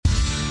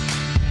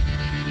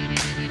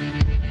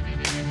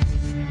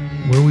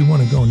Where we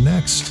want to go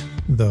next,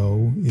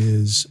 though,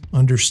 is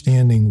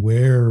understanding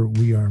where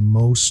we are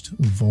most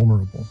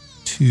vulnerable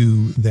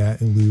to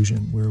that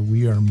illusion, where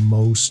we are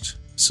most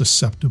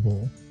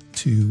susceptible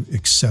to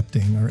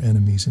accepting our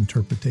enemy's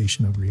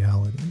interpretation of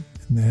reality.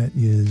 And that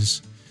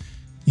is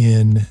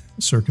in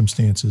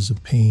circumstances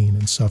of pain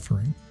and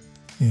suffering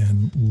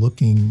and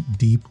looking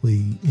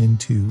deeply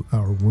into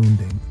our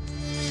wounding.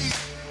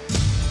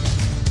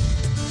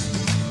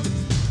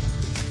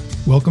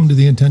 Welcome to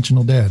The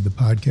Intentional Dad, the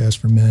podcast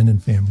for men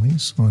and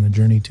families on a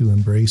journey to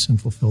embrace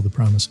and fulfill the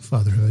promise of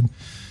fatherhood.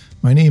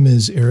 My name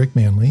is Eric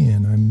Manley,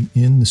 and I'm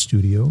in the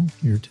studio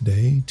here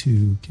today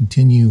to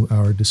continue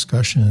our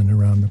discussion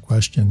around the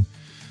question,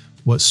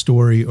 what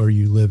story are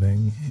you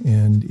living?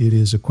 And it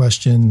is a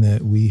question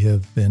that we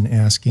have been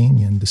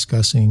asking and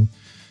discussing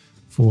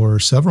for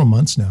several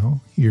months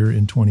now here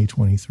in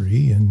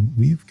 2023, and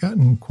we've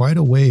gotten quite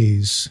a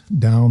ways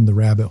down the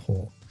rabbit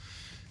hole.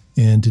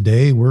 And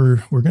today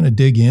we're going to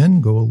dig in,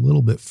 go a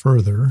little bit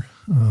further,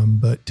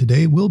 but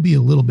today will be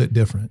a little bit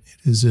different.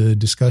 It is a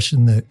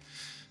discussion that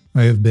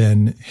I have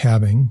been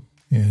having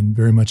and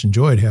very much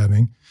enjoyed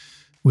having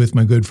with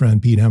my good friend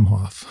Pete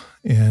Emhoff.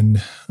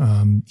 And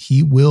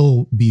he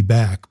will be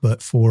back,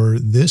 but for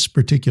this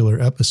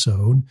particular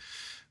episode,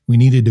 we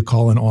needed to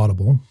call an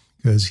audible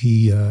because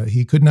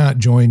he could not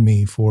join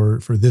me for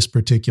this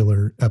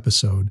particular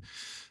episode.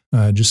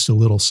 Just a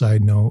little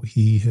side note,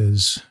 he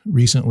has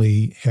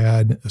recently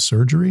had a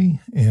surgery,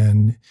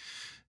 and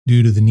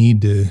due to the need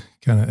to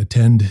kind of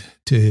attend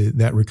to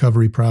that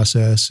recovery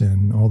process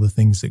and all the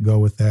things that go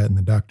with that and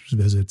the doctor's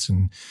visits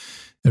and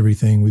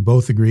everything, we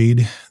both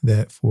agreed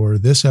that for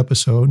this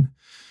episode,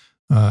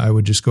 I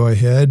would just go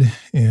ahead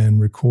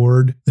and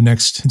record the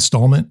next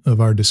installment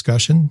of our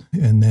discussion.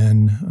 And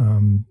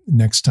then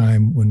next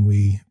time when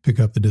we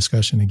pick up the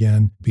discussion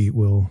again, Pete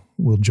will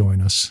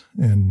join us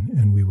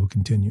and we will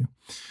continue.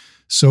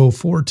 So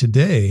for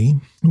today,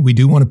 we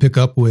do want to pick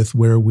up with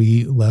where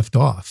we left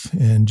off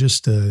and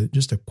just a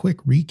quick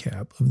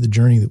recap of the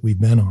journey that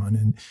we've been on.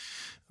 And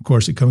of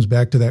course, it comes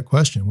back to that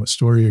question, what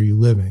story are you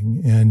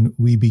living? And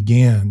we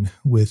began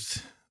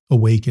with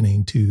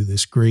awakening to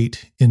this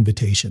great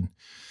invitation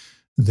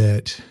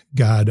that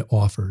God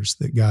offers,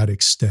 that God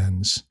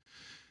extends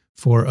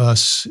for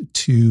us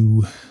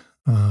to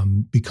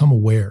become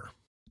aware,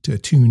 to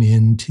tune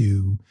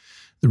into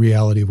the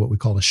reality of what we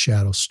call a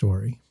shadow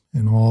story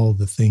and all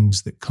the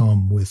things that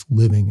come with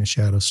living a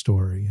shadow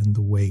story and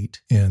the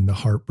weight and the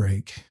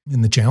heartbreak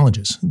and the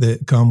challenges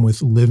that come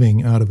with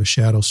living out of a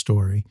shadow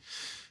story.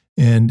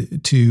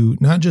 And to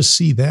not just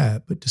see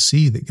that, but to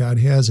see that God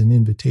has an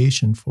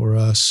invitation for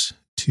us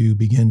to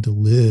begin to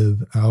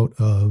live out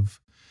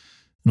of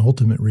an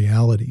ultimate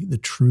reality, the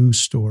true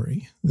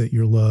story that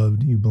you're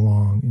loved, you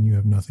belong, and you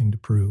have nothing to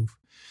prove.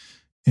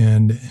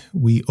 And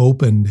we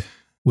opened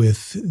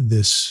with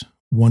this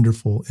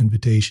wonderful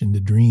invitation to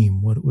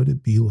dream. What would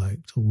it be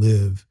like to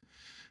live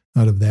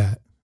out of that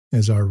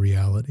as our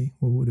reality?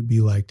 What would it be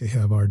like to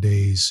have our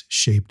days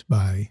shaped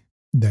by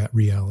that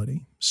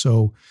reality?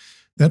 So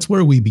that's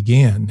where we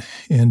began.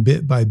 And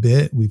bit by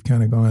bit, we've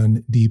kind of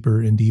gone deeper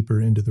and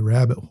deeper into the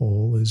rabbit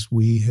hole as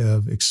we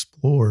have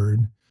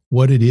explored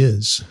what it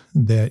is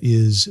that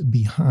is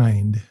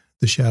behind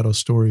the shadow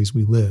stories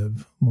we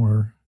live,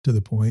 more to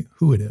the point,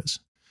 who it is.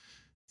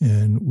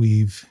 And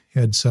we've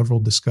had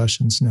several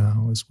discussions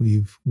now as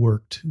we've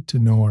worked to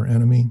know our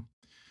enemy,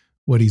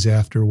 what he's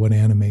after, what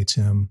animates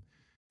him,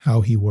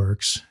 how he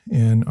works.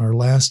 And our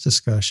last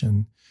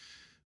discussion,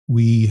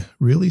 we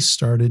really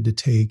started to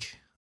take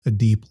a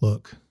deep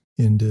look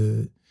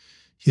into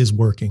his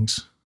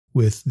workings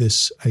with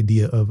this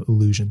idea of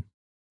illusion.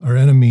 Our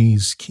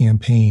enemy's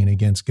campaign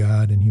against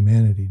God and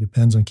humanity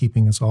depends on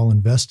keeping us all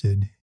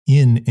invested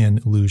in an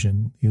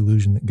illusion, the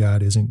illusion that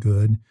God isn't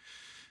good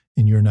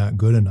and you're not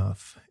good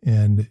enough.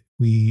 And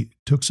we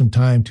took some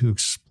time to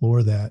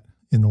explore that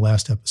in the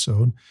last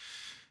episode.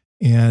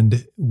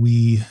 And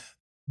we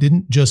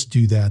didn't just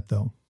do that,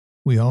 though.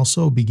 We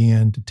also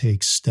began to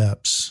take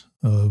steps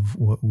of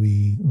what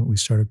we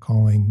started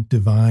calling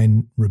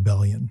divine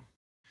rebellion.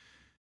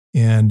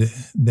 And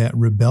that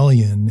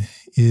rebellion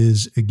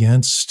is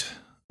against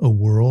a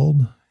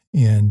world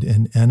and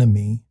an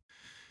enemy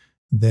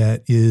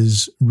that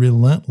is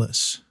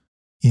relentless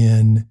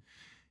in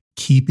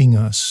keeping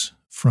us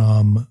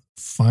from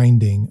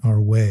finding our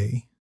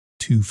way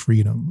to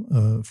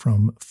freedom,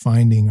 from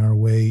finding our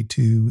way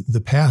to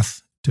the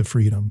path to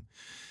freedom,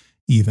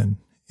 even,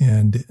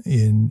 and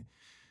in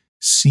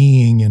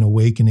seeing and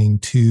awakening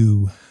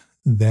to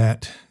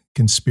that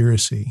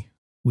conspiracy,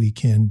 we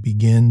can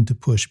begin to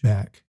push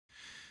back.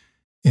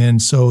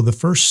 And so the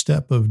first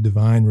step of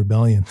divine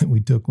rebellion that we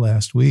took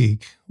last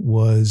week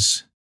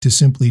was to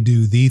simply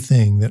do the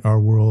thing that our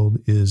world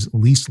is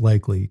least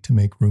likely to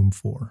make room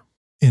for.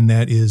 And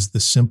that is the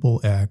simple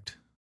act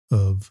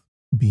of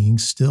being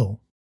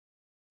still,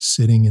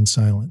 sitting in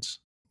silence.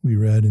 We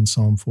read in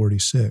Psalm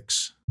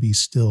 46, "Be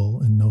still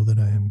and know that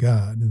I am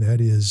God."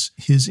 That is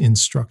his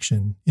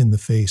instruction in the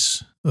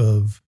face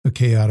of a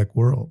chaotic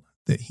world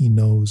that he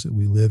knows that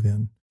we live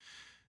in.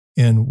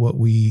 And what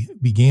we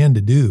began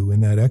to do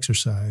in that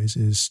exercise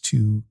is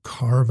to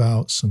carve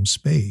out some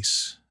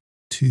space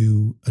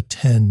to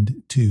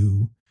attend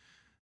to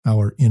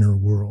our inner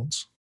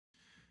worlds.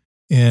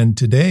 And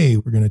today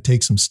we're going to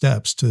take some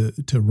steps to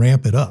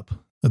ramp it up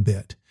a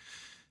bit.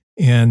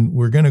 And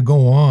we're going to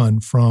go on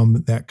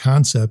from that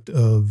concept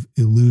of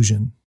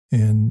illusion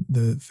and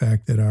the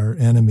fact that our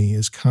enemy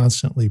is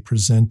constantly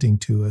presenting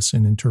to us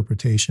an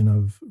interpretation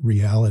of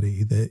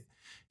reality that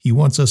he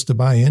wants us to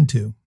buy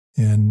into.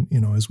 And,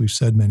 as we've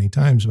said many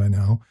times by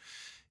now,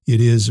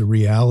 it is a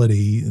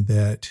reality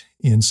that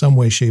in some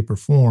way, shape, or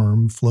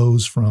form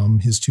flows from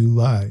his two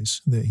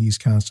lies that he's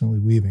constantly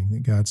weaving,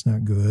 that God's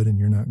not good and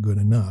you're not good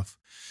enough.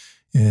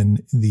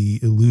 And the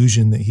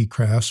illusion that he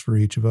crafts for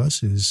each of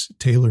us is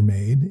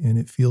tailor-made, and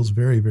it feels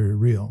very, very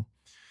real.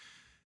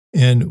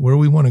 And where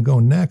we want to go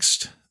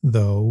next,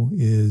 though,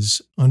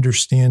 is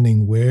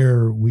understanding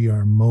where we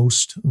are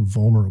most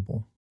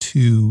vulnerable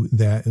to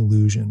that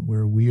illusion,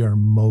 where we are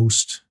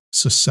most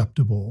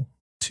susceptible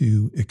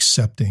to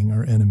accepting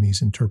our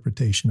enemy's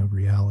interpretation of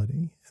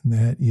reality. And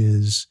that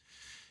is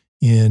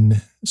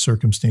in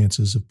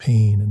circumstances of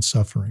pain and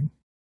suffering,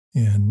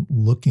 and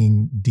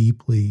looking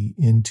deeply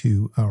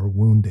into our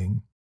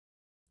wounding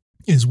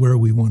is where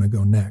we want to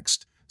go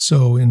next.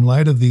 So in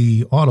light of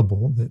the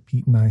audible that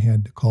Pete and I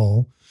had to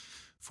call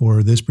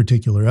for this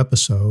particular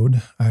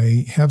episode,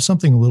 I have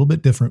something a little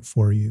bit different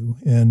for you.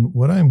 And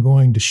what I'm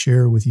going to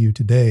share with you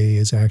today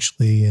is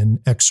actually an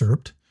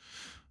excerpt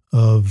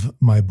of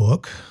my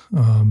book.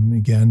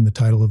 Again, the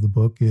title of the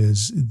book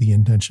is The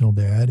Intentional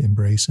Dad,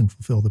 Embrace and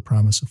Fulfill the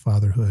Promise of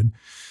Fatherhood.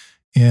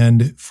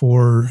 And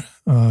for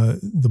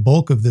the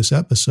bulk of this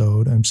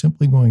episode, I'm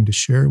simply going to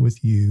share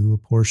with you a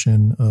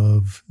portion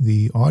of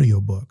the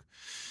audiobook.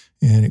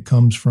 And it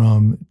comes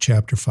from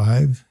chapter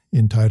 5,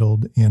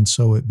 entitled, And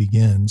So It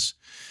Begins.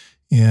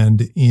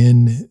 And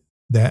in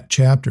that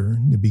chapter,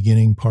 the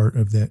beginning part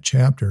of that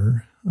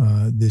chapter,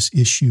 this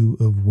issue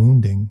of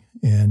wounding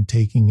and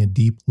taking a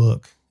deep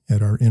look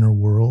at our inner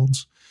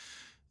worlds,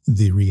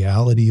 the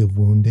reality of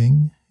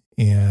wounding,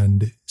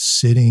 and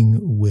sitting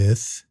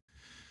with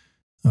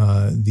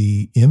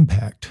the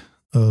impact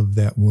of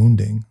that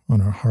wounding on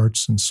our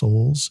hearts and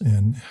souls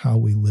and how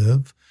we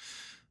live.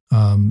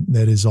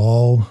 That is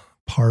all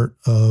part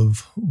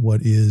of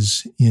what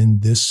is in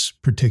this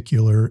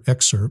particular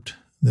excerpt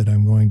that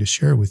I'm going to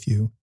share with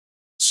you.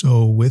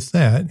 So with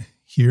that,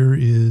 here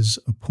is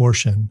a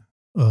portion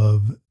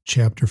of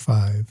chapter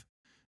 5,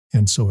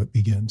 and so it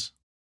begins.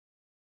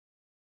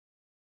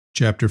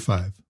 Chapter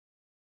 5,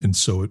 and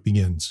so it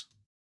begins.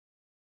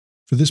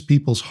 For this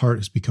people's heart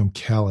has become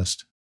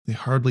calloused. They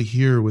hardly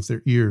hear with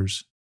their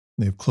ears,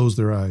 and they have closed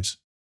their eyes.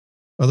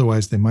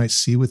 Otherwise, they might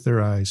see with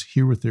their eyes,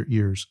 hear with their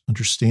ears,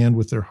 understand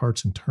with their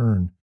hearts and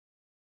turn,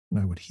 and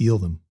I would heal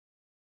them.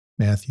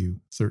 Matthew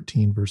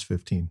 13, verse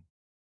 15.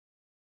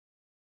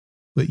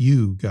 But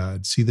you,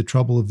 God, see the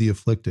trouble of the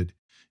afflicted.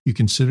 You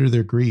consider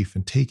their grief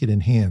and take it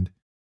in hand.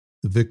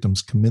 The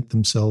victims commit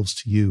themselves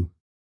to you.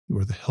 You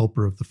are the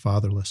helper of the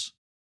fatherless.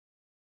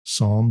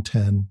 Psalm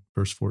 10,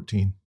 verse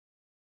 14.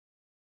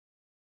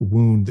 A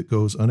wound that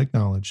goes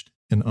unacknowledged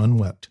and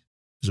unwept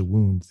is a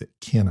wound that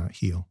cannot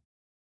heal.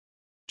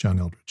 John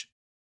Eldredge.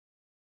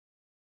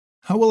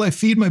 How will I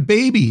feed my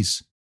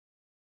babies?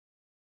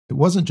 It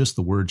wasn't just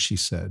the words she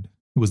said.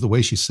 It was the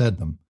way she said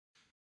them.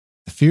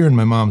 The fear in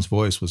my mom's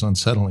voice was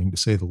unsettling, to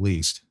say the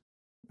least.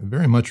 I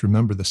very much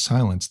remember the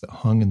silence that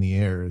hung in the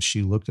air as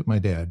she looked at my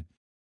dad,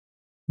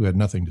 who had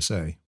nothing to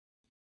say.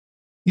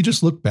 He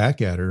just looked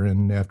back at her,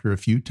 and after a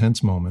few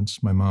tense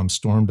moments, my mom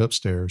stormed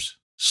upstairs,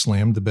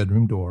 slammed the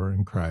bedroom door,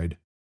 and cried.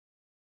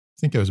 I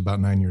think I was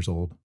about 9 years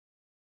old.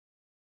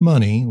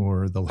 Money,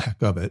 or the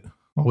lack of it,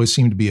 always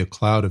seemed to be a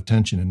cloud of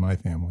tension in my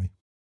family.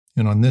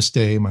 And on this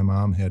day, my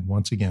mom had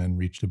once again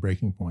reached a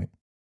breaking point.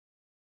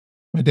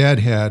 My dad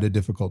had a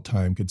difficult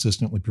time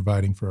consistently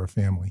providing for our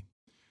family.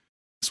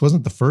 This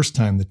wasn't the first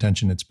time the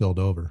tension had spilled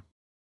over.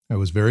 I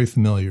was very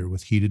familiar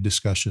with heated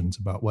discussions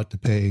about what to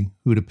pay,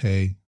 who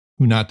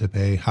not to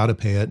pay, how to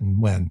pay it,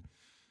 and when.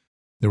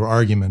 There were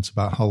arguments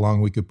about how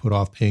long we could put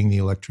off paying the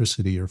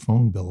electricity or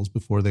phone bills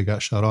before they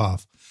got shut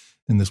off,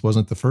 and this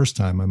wasn't the first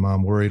time my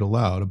mom worried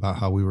aloud about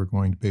how we were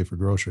going to pay for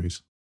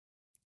groceries.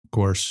 Of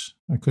course,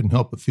 I couldn't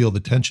help but feel the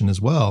tension as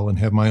well and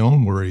have my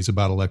own worries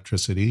about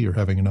electricity or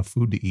having enough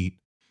food to eat.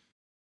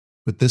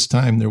 But this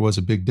time there was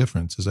a big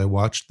difference as I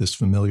watched this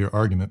familiar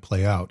argument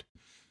play out.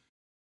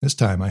 This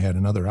time I had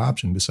another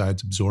option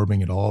besides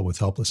absorbing it all with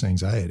helpless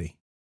anxiety.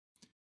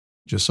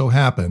 It just so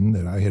happened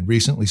that I had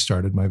recently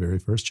started my very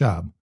first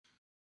job.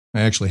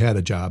 I actually had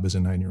a job as a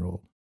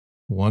 9-year-old.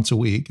 Once a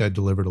week, I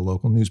delivered a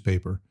local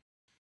newspaper.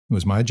 It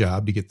was my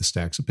job to get the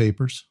stacks of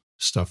papers,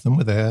 stuff them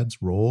with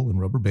ads, roll and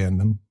rubber band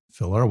them,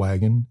 fill our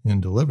wagon,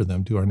 and deliver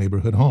them to our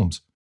neighborhood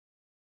homes.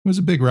 It was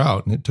a big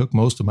route, and it took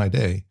most of my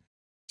day.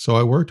 So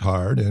I worked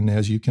hard, and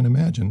as you can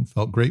imagine,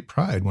 felt great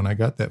pride when I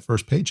got that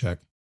first paycheck.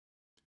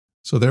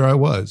 So there I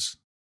was,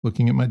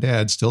 looking at my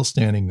dad still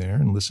standing there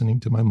and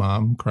listening to my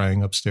mom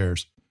crying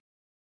upstairs.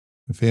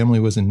 The family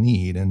was in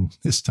need, and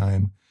this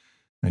time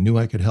I knew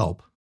I could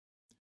help.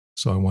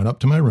 So I went up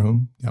to my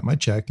room, got my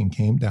check, and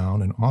came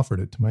down and offered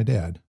it to my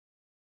dad.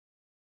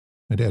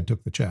 My dad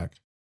took the check.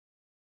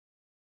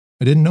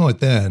 I didn't know it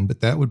then, but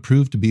that would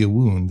prove to be a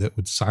wound that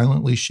would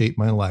silently shape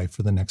my life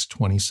for the next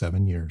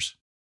 27 years.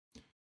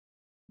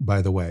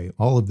 By the way,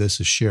 all of this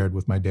is shared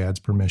with my dad's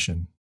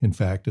permission. In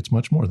fact, it's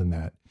much more than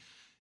that.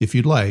 If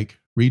you'd like,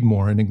 read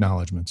more in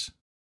acknowledgments.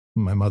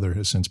 My mother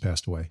has since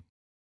passed away.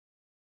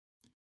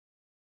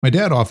 My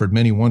dad offered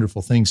many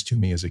wonderful things to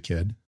me as a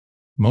kid.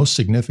 Most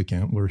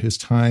significant were his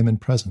time and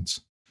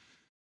presence.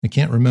 I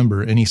can't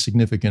remember any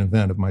significant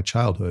event of my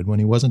childhood when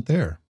he wasn't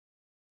there.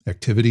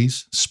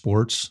 Activities,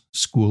 sports,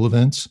 school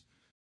events.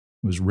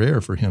 It was rare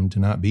for him to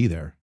not be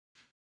there,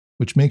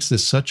 which makes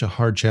this such a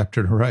hard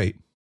chapter to write.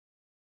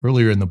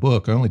 Earlier in the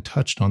book, I only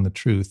touched on the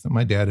truth that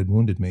my dad had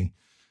wounded me,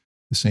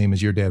 the same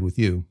as your dad with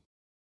you.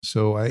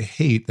 So I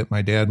hate that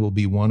my dad will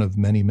be one of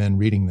many men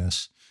reading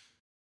this.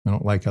 I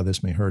don't like how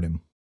this may hurt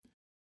him,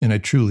 and I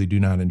truly do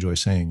not enjoy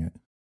saying it.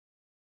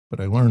 But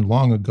I learned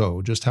long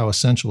ago just how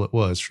essential it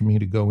was for me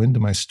to go into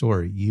my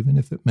story, even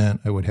if it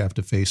meant I would have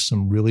to face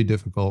some really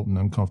difficult and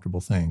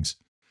uncomfortable things.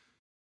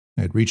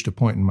 I had reached a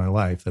point in my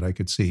life that I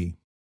could see,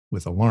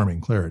 with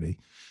alarming clarity,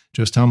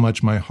 just how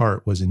much my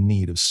heart was in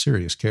need of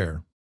serious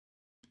care.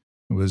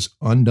 I was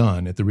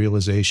undone at the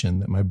realization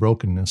that my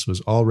brokenness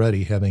was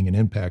already having an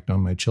impact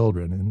on my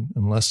children, and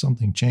unless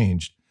something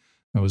changed,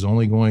 I was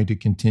only going to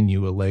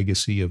continue a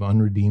legacy of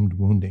unredeemed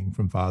wounding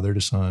from father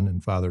to son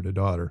and father to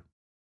daughter.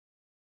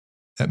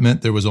 That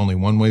meant there was only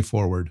one way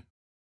forward,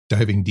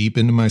 diving deep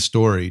into my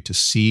story to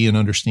see and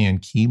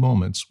understand key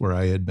moments where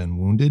I had been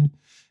wounded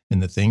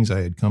and the things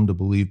I had come to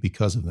believe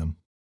because of them.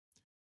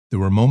 There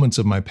were moments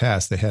of my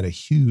past that had a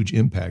huge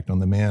impact on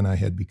the man I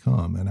had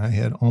become, and I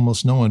had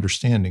almost no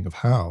understanding of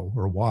how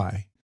or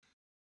why.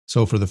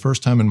 So for the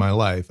first time in my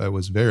life, I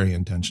was very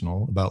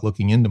intentional about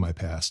looking into my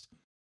past,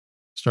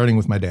 starting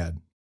with my dad,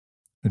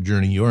 a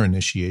journey your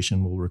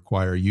initiation will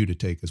require you to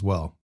take as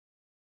well.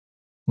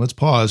 Let's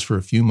pause for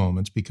a few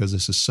moments because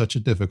this is such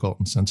a difficult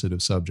and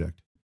sensitive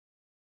subject.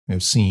 I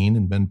have seen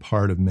and been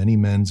part of many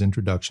men's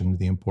introduction to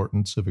the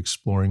importance of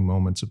exploring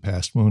moments of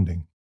past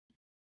wounding.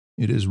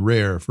 It is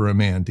rare for a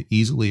man to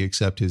easily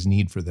accept his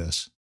need for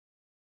this.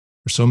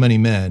 For so many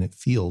men, it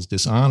feels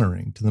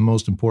dishonoring to the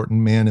most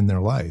important man in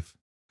their life.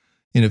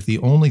 And if the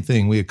only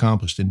thing we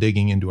accomplished in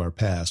digging into our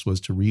past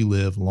was to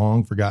relive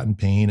long-forgotten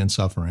pain and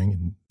suffering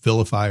and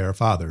vilify our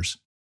fathers,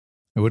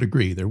 I would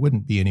agree there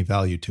wouldn't be any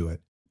value to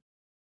it.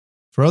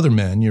 For other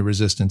men, your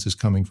resistance is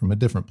coming from a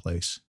different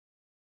place.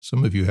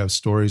 Some of you have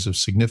stories of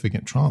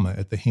significant trauma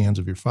at the hands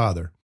of your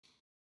father.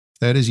 If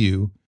that is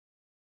you,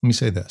 let me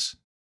say this.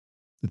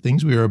 The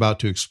things we are about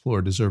to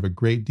explore deserve a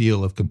great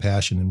deal of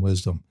compassion and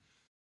wisdom.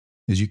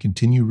 As you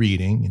continue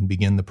reading and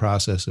begin the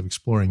process of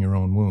exploring your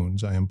own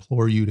wounds, I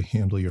implore you to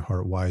handle your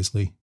heart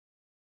wisely.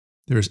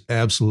 There is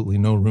absolutely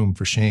no room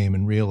for shame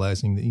in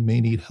realizing that you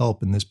may need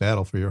help in this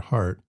battle for your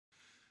heart.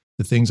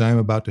 The things I am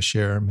about to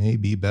share may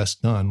be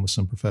best done with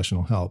some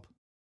professional help.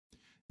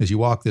 As you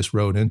walk this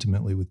road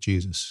intimately with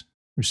Jesus,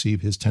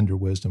 receive his tender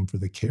wisdom for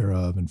the care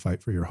of and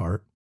fight for your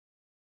heart.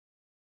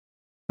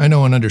 I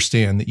know and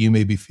understand that you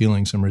may be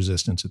feeling some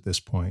resistance at this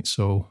point,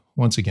 so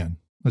once again,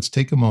 let's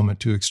take a moment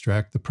to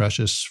extract the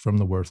precious from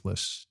the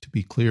worthless, to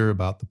be clear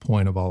about the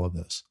point of all of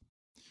this.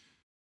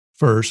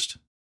 First,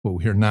 what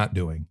we are not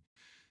doing.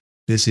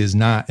 This is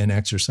not an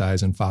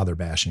exercise in father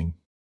bashing.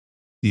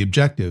 The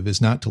objective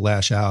is not to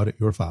lash out at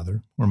your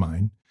father or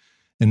mine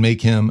and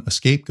make him a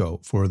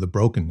scapegoat for the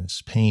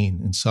brokenness,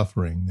 pain, and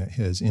suffering that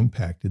has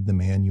impacted the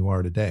man you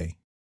are today.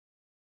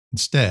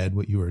 Instead,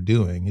 what you are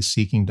doing is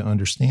seeking to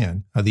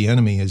understand how the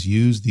enemy has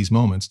used these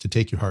moments to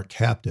take your heart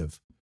captive.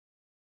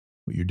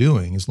 What you're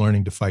doing is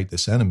learning to fight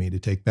this enemy to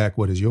take back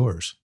what is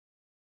yours.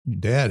 Your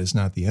dad is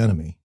not the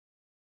enemy.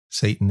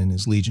 Satan and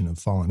his legion of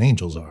fallen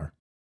angels are.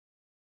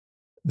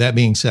 That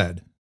being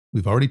said,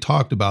 we've already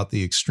talked about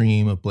the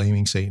extreme of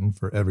blaming Satan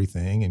for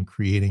everything and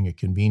creating a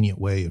convenient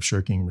way of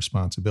shirking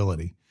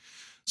responsibility.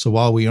 So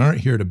while we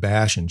aren't here to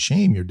bash and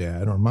shame your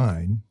dad or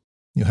mine,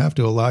 you have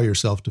to allow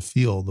yourself to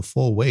feel the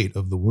full weight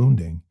of the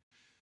wounding.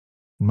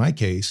 In my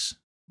case,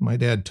 my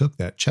dad took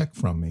that check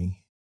from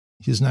me,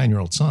 his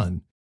 9-year-old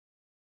son.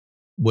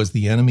 Was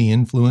the enemy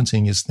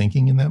influencing his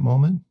thinking in that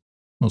moment?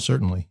 Well,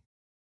 certainly.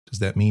 Does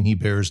that mean he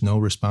bears no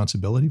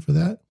responsibility for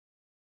that?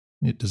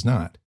 It does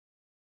not.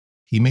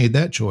 He made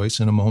that choice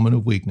in a moment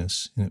of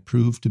weakness, and it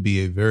proved to be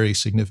a very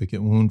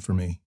significant wound for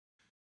me.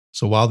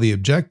 So while the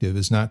objective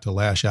is not to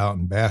lash out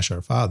and bash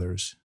our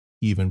fathers,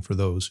 even for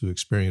those who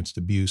experienced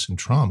abuse and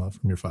trauma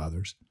from your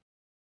fathers,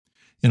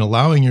 in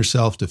allowing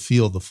yourself to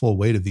feel the full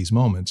weight of these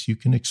moments, you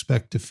can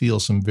expect to feel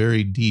some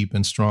very deep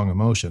and strong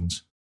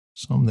emotions,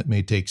 some that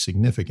may take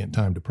significant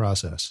time to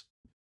process.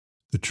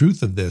 The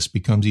truth of this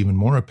becomes even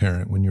more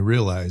apparent when you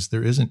realize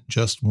there isn't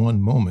just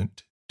one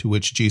moment to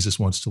which Jesus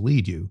wants to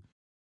lead you.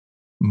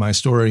 My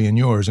story and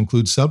yours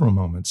includes several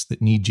moments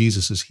that need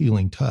Jesus'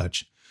 healing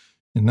touch,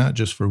 and not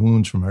just for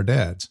wounds from our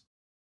dads.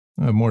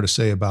 I have more to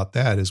say about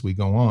that as we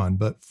go on,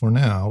 but for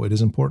now, it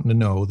is important to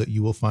know that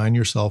you will find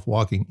yourself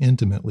walking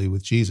intimately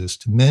with Jesus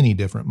to many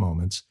different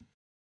moments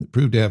that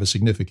prove to have a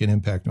significant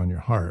impact on your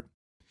heart.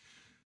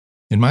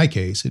 In my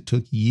case, it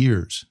took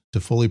years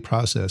to fully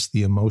process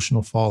the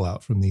emotional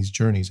fallout from these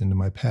journeys into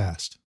my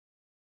past.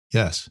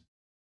 Yes,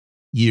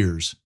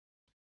 years.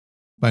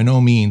 By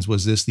no means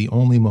was this the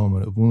only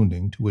moment of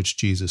wounding to which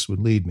Jesus would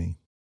lead me.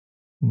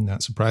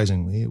 Not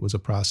surprisingly, it was a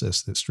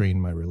process that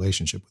strained my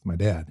relationship with my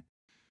dad.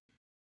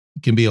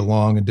 It can be a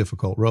long and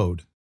difficult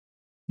road.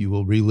 You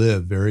will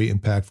relive very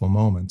impactful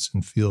moments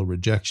and feel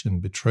rejection,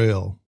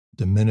 betrayal,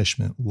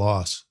 diminishment,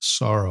 loss,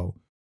 sorrow,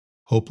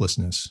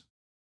 hopelessness,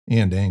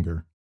 and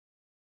anger.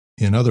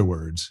 In other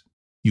words,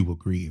 you will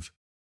grieve,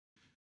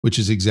 which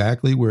is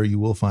exactly where you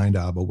will find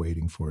Abba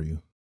waiting for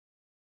you.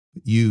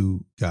 But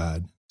you,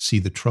 God, see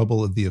the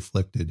trouble of the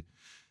afflicted.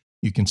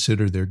 You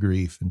consider their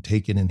grief and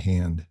take it in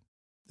hand.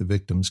 The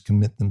victims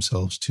commit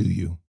themselves to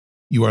you.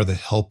 You are the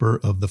helper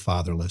of the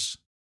fatherless.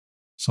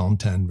 Psalm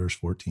 10, verse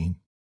 14.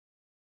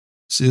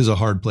 This is a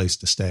hard place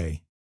to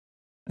stay.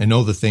 I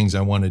know the things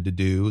I wanted to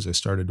do as I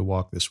started to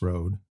walk this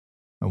road.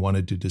 I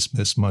wanted to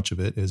dismiss much of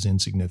it as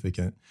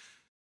insignificant.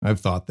 I've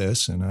thought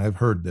this, and I've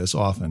heard this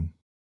often.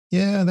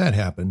 Yeah, that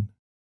happened,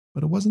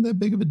 but it wasn't that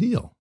big of a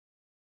deal.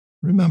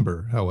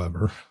 Remember,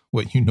 however,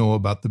 what you know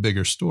about the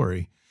bigger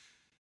story.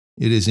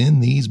 It is in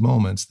these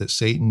moments that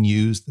Satan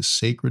used the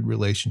sacred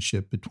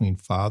relationship between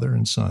father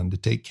and son to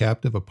take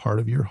captive a part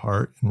of your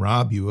heart and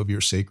rob you of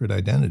your sacred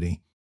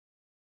identity.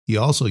 He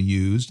also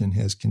used and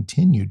has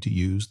continued to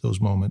use those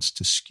moments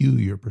to skew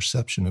your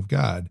perception of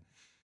God.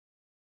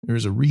 There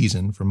is a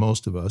reason for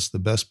most of us the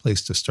best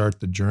place to start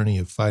the journey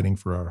of fighting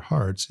for our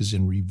hearts is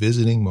in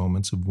revisiting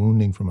moments of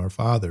wounding from our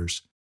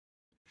fathers.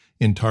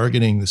 In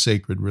targeting the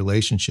sacred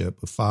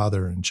relationship of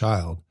father and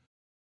child,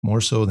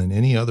 more so than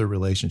any other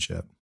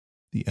relationship,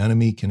 the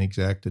enemy can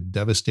exact a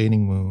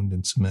devastating wound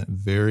and cement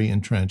very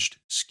entrenched,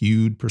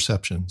 skewed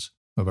perceptions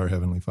of our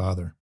Heavenly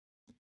Father.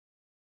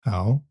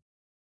 How?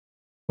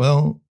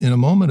 Well, in a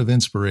moment of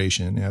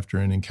inspiration after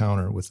an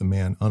encounter with a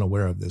man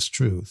unaware of this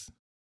truth,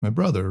 my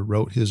brother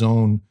wrote his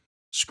own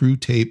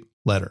Screwtape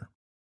Letter.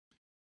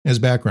 As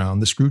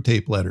background, the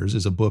Screwtape Letters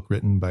is a book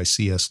written by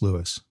C.S.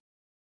 Lewis.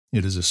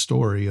 It is a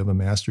story of a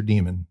master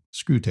demon,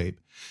 Screwtape,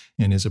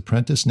 and his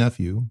apprentice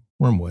nephew,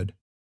 Wormwood.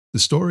 The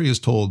story is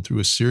told through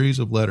a series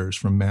of letters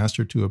from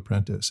master to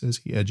apprentice as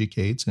he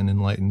educates and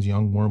enlightens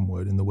young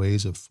Wormwood in the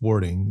ways of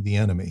thwarting the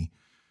enemy,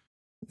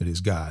 that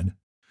is God,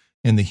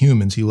 and the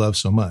humans he loves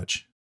so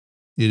much.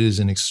 It is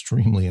an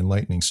extremely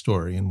enlightening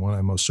story and one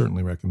I most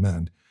certainly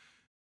recommend.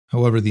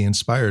 However, the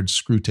inspired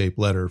Screwtape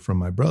letter from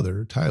my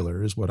brother,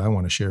 Tyler, is what I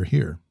want to share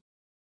here.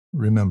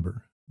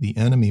 Remember, the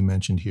enemy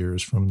mentioned here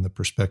is from the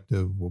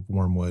perspective of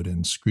Wormwood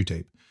and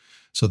Screwtape,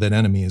 so that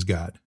enemy is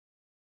God.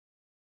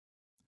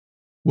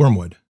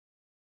 Wormwood,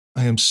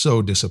 I am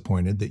so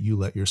disappointed that you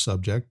let your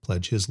subject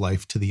pledge his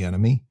life to the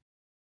enemy.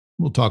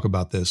 We'll talk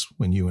about this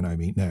when you and I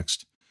meet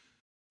next.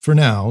 For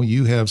now,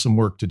 you have some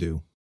work to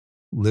do.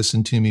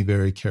 Listen to me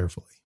very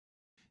carefully.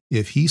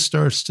 If he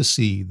starts to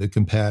see the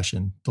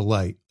compassion,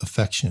 delight,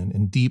 affection,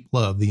 and deep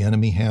love the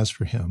enemy has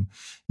for him,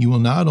 you will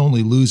not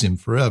only lose him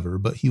forever,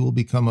 but he will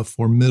become a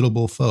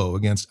formidable foe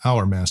against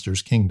our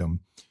master's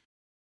kingdom.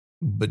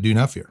 But do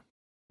not fear.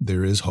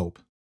 There is hope.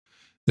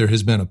 There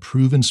has been a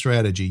proven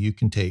strategy you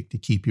can take to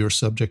keep your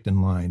subject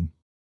in line.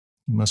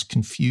 You must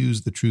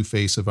confuse the true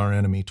face of our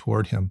enemy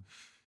toward him.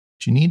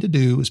 What you need to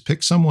do is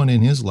pick someone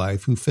in his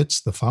life who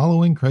fits the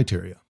following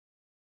criteria.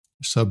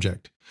 Your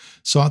subject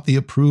sought the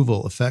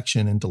approval,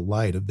 affection, and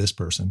delight of this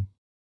person.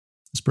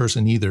 This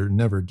person either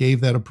never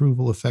gave that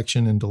approval,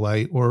 affection, and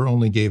delight, or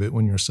only gave it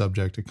when your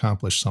subject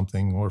accomplished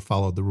something or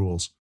followed the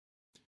rules.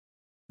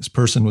 This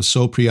person was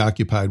so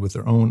preoccupied with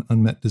their own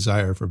unmet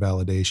desire for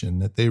validation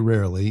that they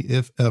rarely,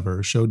 if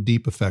ever, showed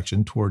deep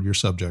affection toward your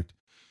subject.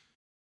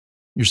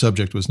 Your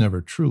subject was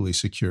never truly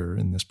secure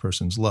in this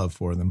person's love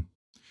for them.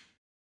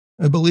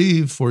 I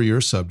believe for your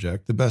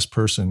subject, the best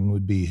person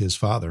would be his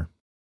father.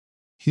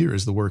 Here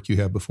is the work you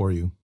have before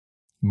you.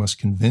 You must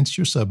convince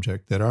your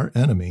subject that our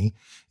enemy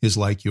is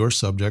like your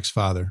subject's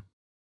father.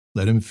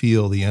 Let him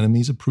feel the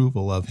enemy's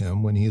approval of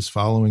him when he is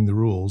following the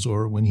rules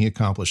or when he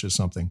accomplishes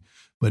something,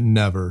 but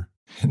never,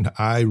 and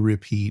I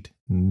repeat,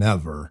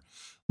 never,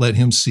 let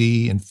him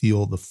see and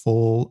feel the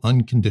full,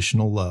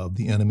 unconditional love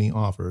the enemy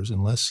offers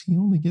unless he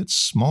only gets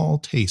small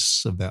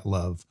tastes of that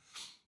love,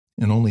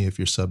 and only if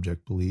your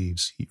subject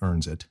believes he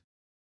earns it.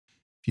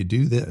 If you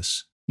do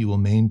this, you will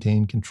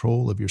maintain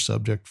control of your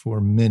subject for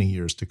many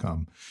years to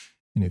come,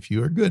 and if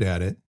you are good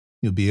at it,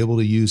 you'll be able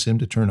to use him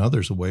to turn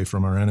others away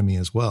from our enemy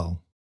as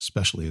well,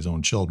 especially his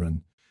own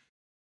children.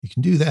 You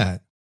can do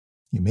that.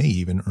 You may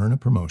even earn a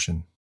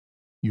promotion.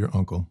 Your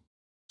uncle,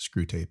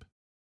 Screwtape.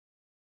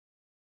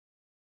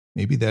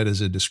 Maybe that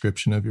is a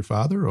description of your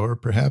father, or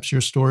perhaps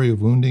your story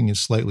of wounding is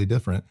slightly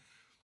different.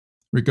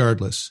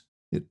 Regardless,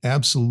 it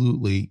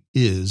absolutely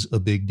is a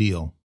big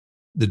deal.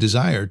 The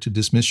desire to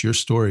dismiss your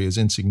story as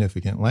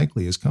insignificant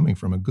likely is coming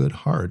from a good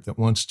heart that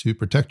wants to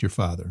protect your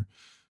father,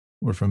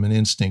 or from an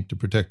instinct to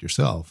protect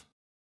yourself.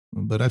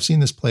 But I've seen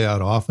this play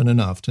out often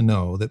enough to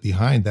know that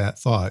behind that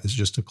thought is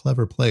just a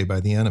clever play by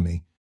the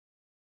enemy.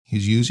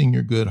 He's using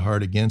your good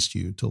heart against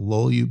you to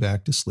lull you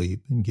back to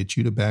sleep and get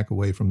you to back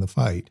away from the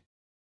fight.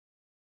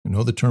 I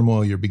know the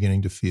turmoil you're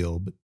beginning to feel,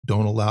 but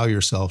don't allow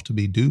yourself to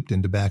be duped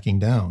into backing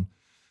down.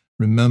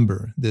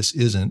 Remember, this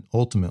isn't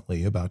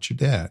ultimately about your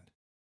dad.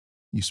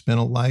 You spent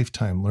a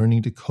lifetime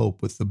learning to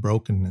cope with the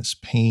brokenness,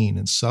 pain,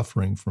 and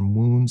suffering from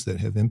wounds that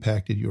have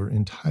impacted your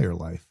entire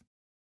life.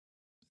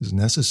 As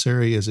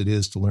necessary as it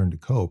is to learn to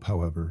cope,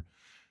 however,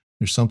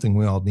 there's something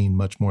we all need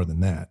much more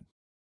than that: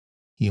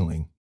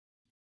 healing.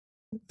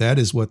 That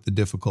is what the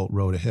difficult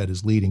road ahead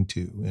is leading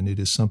to, and it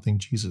is something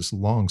Jesus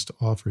longs to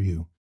offer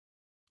you.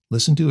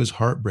 Listen to his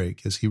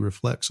heartbreak as he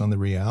reflects on the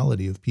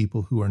reality of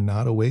people who are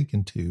not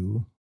awakened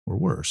to, or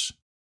worse,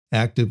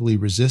 actively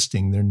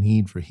resisting their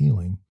need for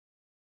healing.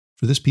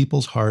 For this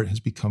people's heart has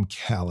become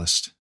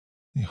calloused.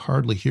 They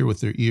hardly hear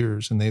with their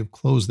ears, and they have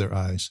closed their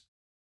eyes.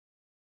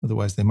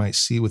 Otherwise, they might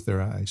see with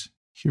their eyes,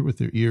 hear with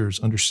their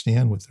ears,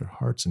 understand with their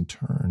hearts, and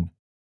turn.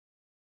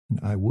 And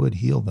I would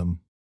heal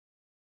them.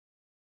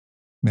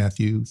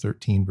 Matthew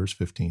 13, verse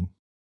 15.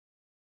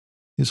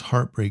 His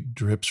heartbreak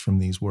drips from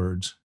these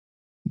words.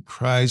 He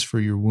cries for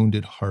your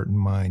wounded heart and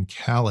mind,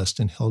 calloused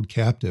and held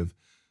captive,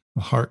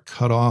 a heart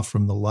cut off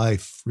from the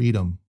life,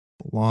 freedom,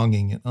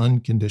 belonging, and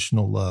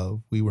unconditional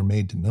love we were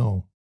made to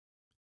know.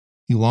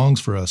 He longs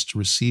for us to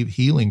receive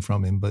healing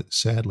from him, but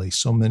sadly,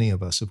 so many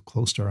of us have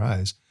closed our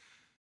eyes.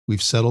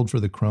 We've settled for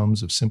the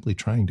crumbs of simply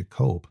trying to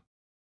cope.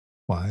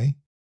 Why?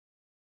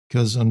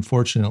 Because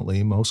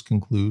unfortunately, most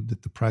conclude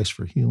that the price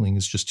for healing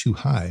is just too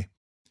high.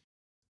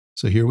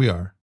 So here we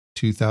are,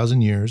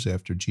 2,000 years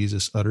after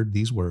Jesus uttered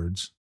these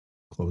words,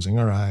 closing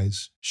our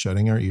eyes,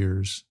 shutting our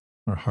ears,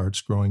 our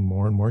hearts growing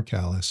more and more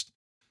calloused,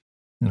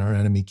 and our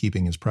enemy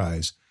keeping his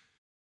prize,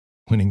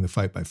 winning the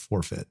fight by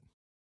forfeit.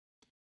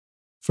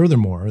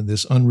 Furthermore,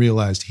 this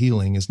unrealized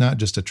healing is not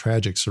just a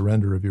tragic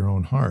surrender of your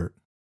own heart.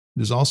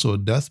 It is also a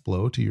death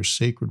blow to your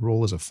sacred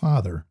role as a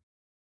father.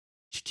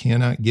 You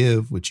cannot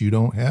give what you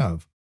don't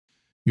have.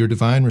 Your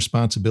divine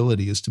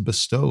responsibility is to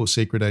bestow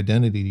sacred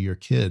identity to your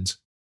kids.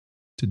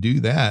 To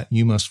do that,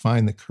 you must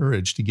find the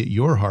courage to get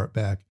your heart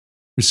back,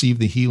 receive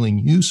the healing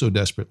you so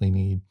desperately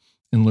need,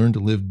 and learn to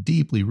live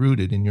deeply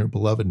rooted in your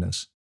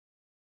belovedness.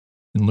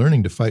 In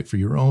learning to fight for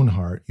your own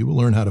heart, you will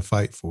learn how to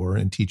fight for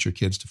and teach your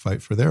kids to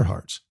fight for their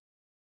hearts.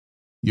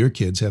 Your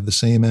kids have the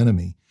same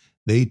enemy.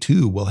 They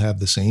too will have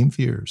the same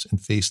fears and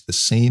face the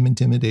same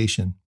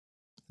intimidation,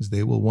 as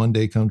they will one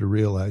day come to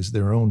realize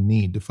their own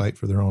need to fight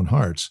for their own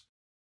hearts.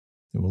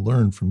 They will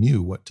learn from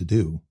you what to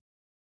do.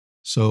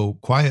 So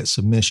quiet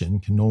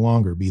submission can no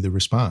longer be the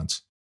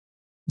response.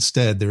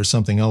 Instead, there is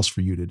something else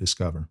for you to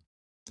discover.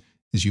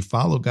 As you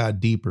follow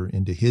God deeper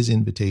into his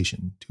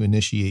invitation to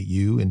initiate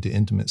you into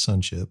intimate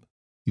sonship,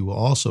 you will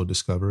also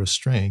discover a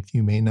strength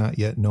you may not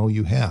yet know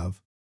you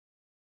have.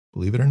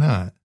 Believe it or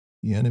not,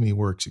 the enemy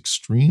works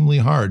extremely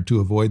hard to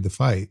avoid the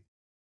fight,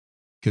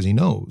 because he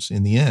knows,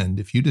 in the end,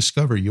 if you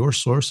discover your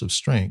source of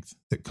strength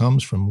that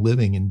comes from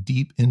living in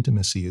deep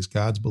intimacy as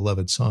God's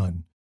beloved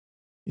Son,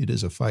 it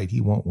is a fight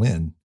he won't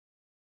win.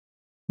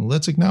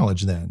 Let's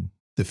acknowledge, then,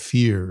 the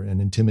fear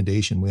and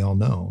intimidation we all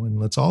know, and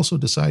let's also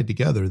decide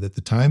together that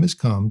the time has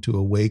come to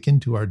awaken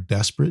to our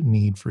desperate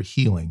need for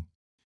healing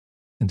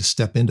and to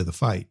step into the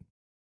fight.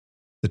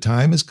 The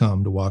time has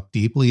come to walk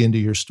deeply into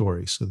your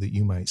story so that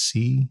you might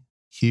see,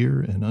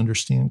 hear, and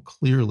understand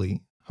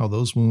clearly how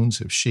those wounds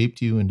have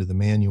shaped you into the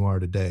man you are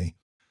today.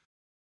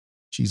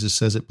 Jesus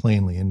says it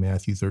plainly in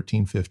Matthew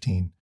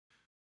 13:15.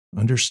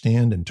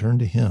 Understand and turn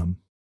to him,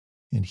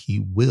 and he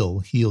will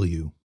heal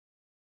you.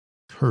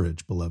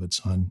 Courage, beloved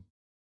son.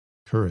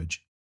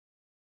 Courage.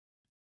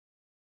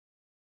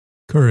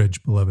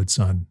 Courage, beloved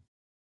son.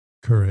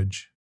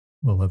 Courage,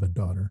 beloved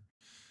daughter.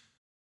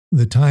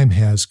 The time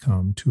has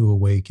come to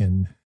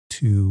awaken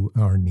to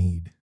our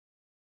need,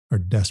 our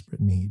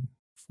desperate need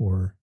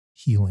for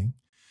healing.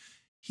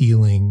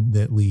 Healing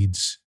that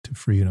leads to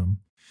freedom.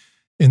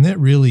 And that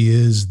really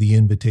is the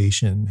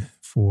invitation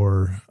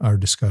for our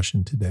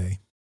discussion today.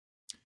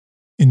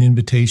 An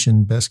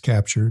invitation best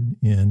captured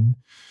in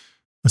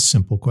a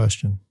simple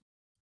question.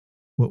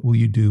 What will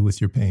you do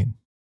with your pain?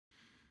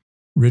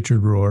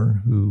 Richard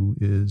Rohr, who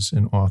is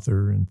an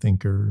author and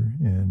thinker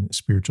and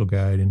spiritual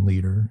guide and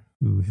leader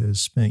who has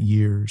spent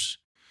years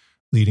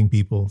leading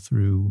people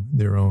through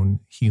their own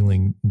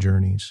healing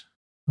journeys,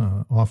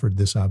 offered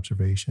this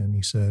observation.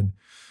 He said,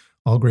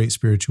 all great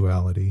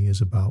spirituality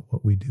is about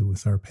what we do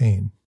with our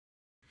pain.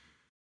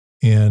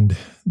 And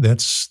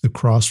that's the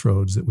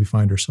crossroads that we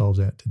find ourselves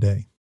at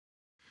today.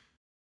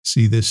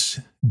 See, this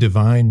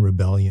divine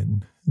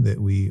rebellion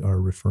that we are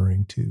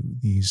referring to,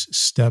 these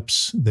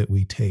steps that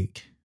we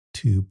take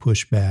to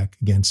push back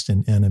against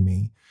an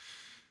enemy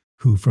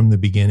who from the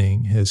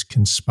beginning has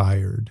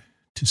conspired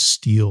to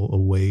steal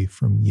away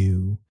from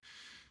you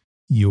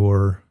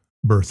your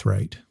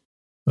birthright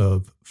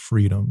of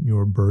freedom,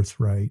 your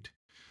birthright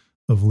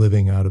of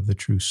living out of the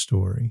true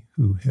story,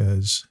 who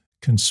has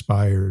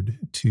conspired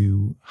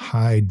to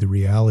hide the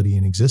reality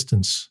and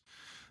existence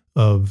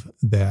of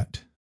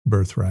that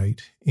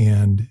birthright,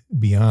 and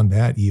beyond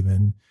that,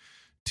 even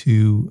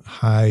to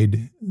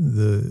hide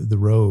the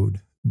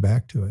road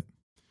back to it.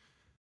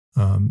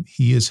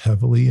 He is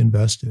heavily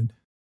invested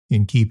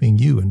in keeping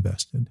you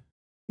invested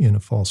in a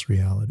false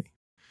reality.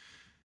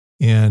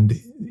 And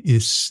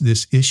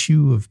this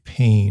issue of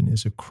pain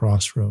is a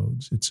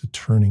crossroads. It's a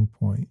turning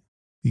point,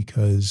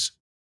 because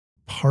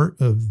part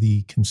of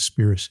the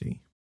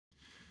conspiracy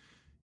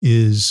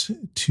is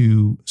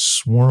to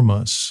swarm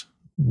us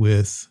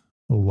with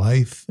a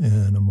life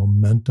and a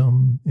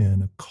momentum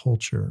and a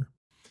culture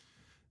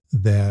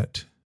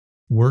that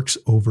works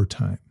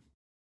overtime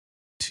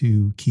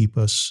to keep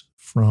us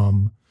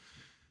from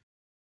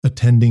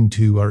attending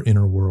to our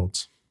inner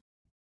worlds.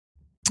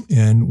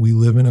 And we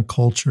live in a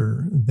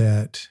culture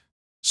that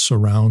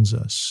surrounds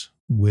us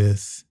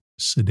with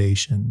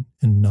sedation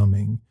and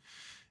numbing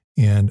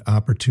and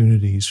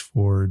opportunities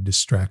for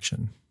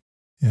distraction.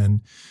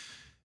 And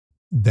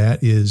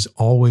that is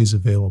always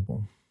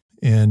available.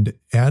 And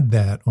add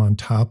that on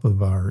top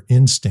of our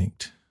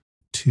instinct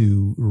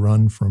to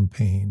run from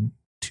pain,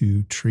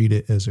 to treat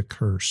it as a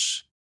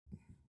curse,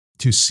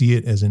 to see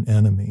it as an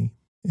enemy,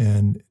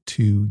 and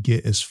to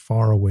get as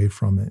far away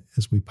from it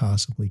as we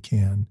possibly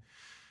can.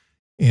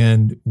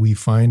 And we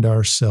find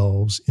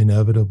ourselves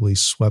inevitably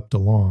swept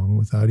along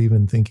without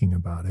even thinking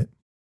about it,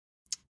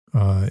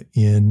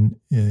 in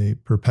a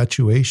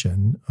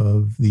perpetuation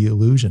of the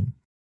illusion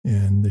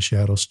and the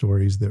shadow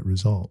stories that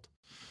result.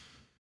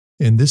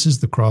 And this is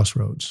the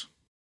crossroads.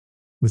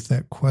 With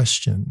that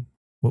question,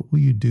 what will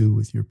you do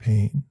with your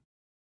pain?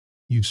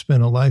 You've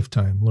spent a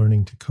lifetime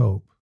learning to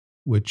cope,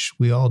 which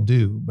we all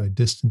do by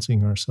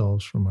distancing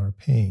ourselves from our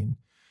pain.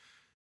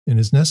 And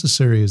as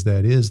necessary as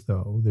that is,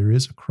 though, there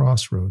is a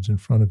crossroads in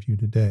front of you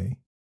today.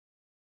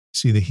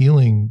 See, the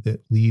healing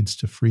that leads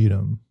to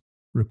freedom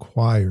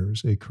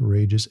requires a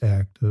courageous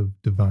act of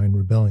divine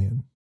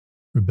rebellion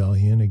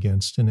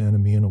against an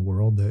enemy in a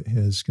world that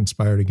has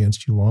conspired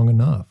against you long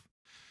enough.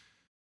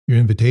 Your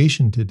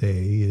invitation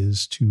today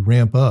is to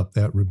ramp up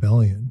that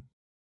rebellion,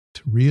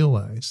 to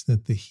realize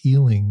that the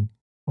healing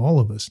all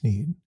of us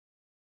need,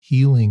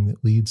 healing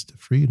that leads to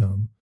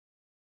freedom,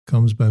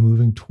 comes by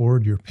moving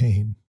toward your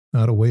pain,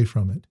 not away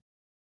from it.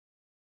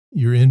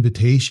 Your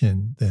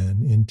invitation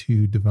then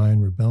into divine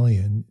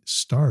rebellion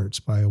starts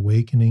by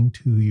awakening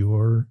to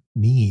your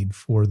need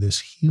for this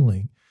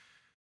healing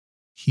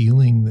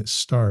that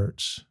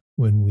starts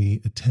when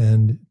we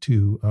attend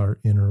to our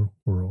inner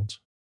worlds.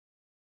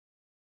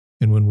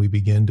 And when we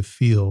begin to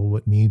feel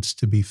what needs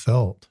to be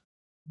felt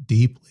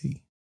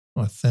deeply,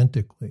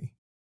 authentically,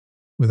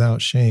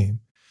 without shame,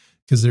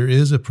 because there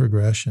is a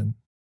progression,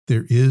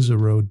 there is a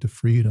road to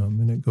freedom,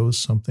 and it goes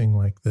something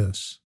like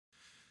this.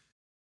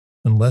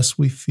 Unless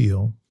we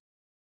feel,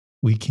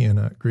 we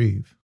cannot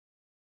grieve.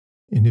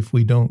 And if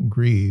we don't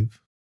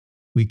grieve,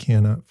 we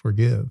cannot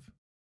forgive.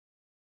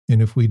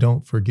 And if we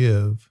don't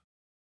forgive,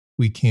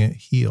 we can't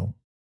heal.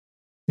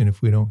 And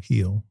if we don't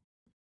heal,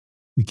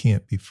 we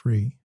can't be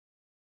free.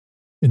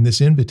 And this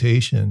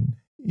invitation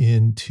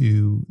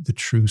into the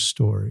true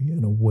story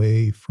and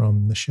away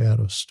from the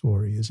shadow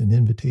story is an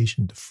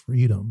invitation to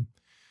freedom.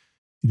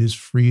 It is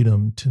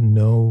freedom to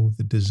know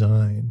the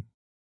design,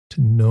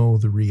 to know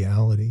the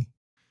reality,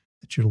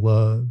 that you're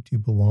loved, you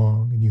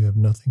belong, and you have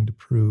nothing to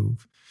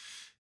prove.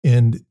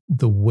 And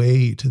the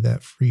way to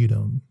that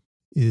freedom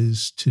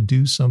is to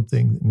do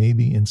something that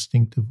maybe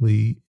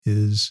instinctively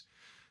is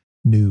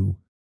new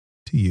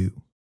to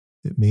you,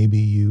 that maybe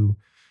you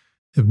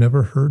have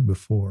never heard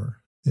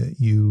before, that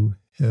you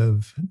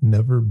have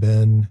never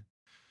been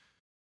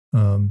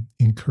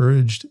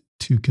encouraged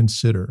to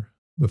consider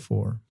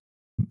before.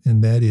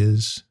 And that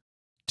is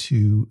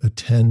to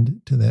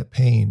attend to that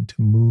pain,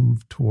 to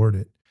move toward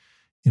it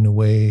in a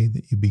way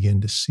that you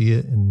begin to see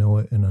it and know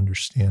it and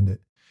understand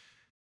it.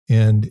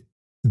 And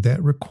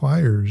that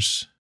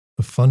requires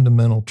a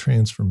fundamental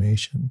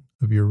transformation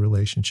of your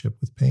relationship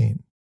with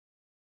pain.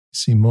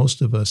 See,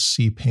 most of us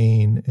see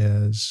pain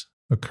as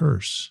a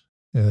curse,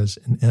 as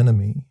an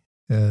enemy,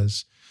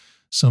 as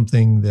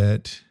something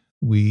that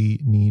we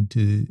need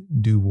to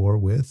do war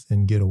with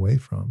and get away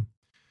from.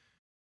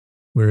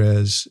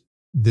 Whereas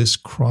this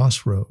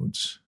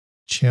crossroads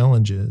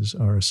challenges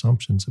our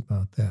assumptions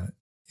about that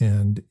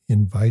and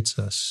invites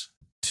us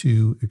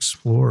to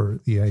explore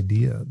the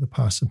idea, the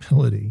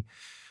possibility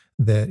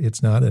that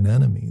it's not an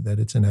enemy, that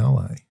it's an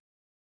ally,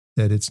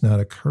 that it's not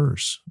a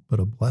curse, but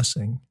a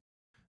blessing,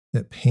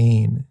 that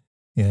pain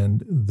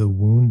and the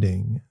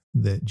wounding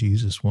that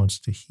Jesus wants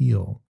to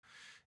heal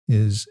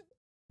is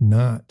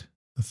not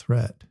a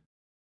threat,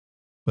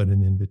 but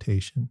an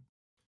invitation.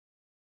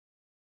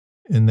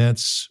 And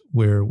that's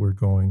where we're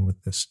going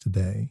with this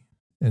today.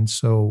 And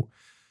so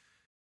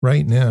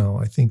right now,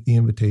 I think the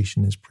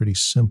invitation is pretty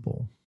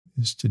simple,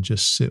 is to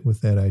just sit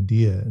with that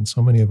idea. And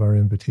so many of our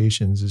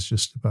invitations is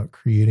just about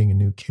creating a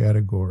new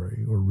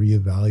category or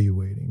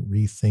reevaluating,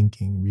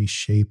 rethinking,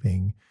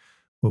 reshaping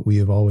what we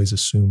have always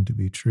assumed to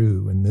be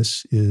true. And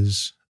this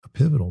is a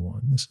pivotal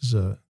one. This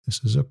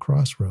is a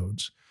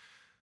crossroads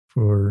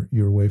for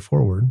your way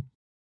forward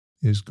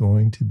is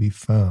going to be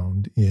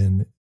found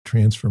in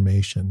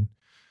transformation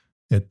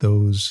at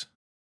those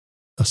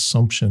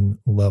assumption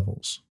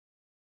levels.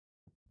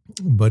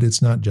 But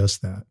it's not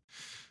just that.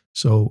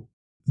 So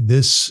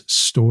this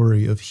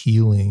story of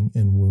healing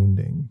and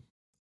wounding,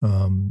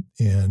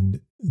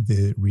 and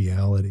the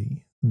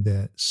reality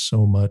that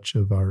so much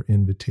of our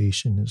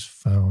invitation is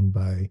found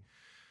by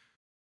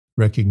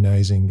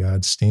recognizing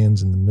God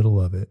stands in the middle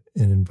of it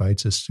and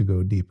invites us to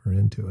go deeper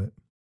into it.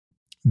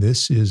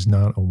 This is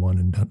not a one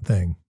and done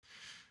thing.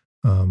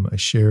 I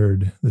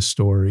shared the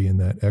story in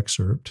that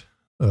excerpt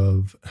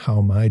of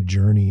how my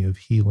journey of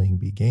healing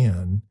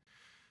began,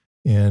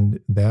 and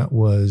that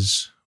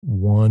was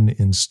one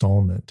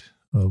installment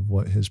of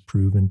what has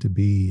proven to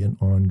be an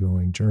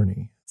ongoing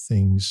journey,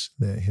 things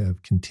that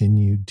have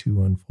continued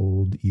to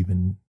unfold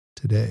even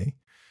today.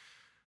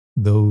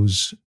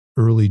 Those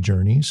early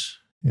journeys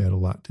had a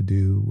lot to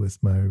do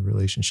with my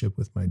relationship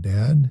with my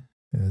dad.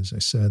 As I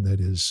said,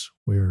 that is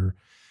where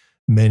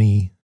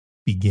many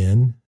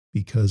begin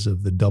because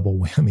of the double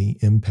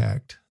whammy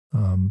impact,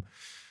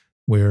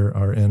 where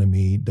our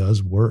enemy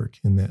does work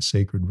in that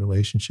sacred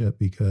relationship,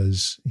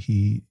 because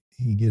he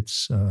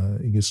gets a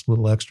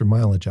little extra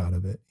mileage out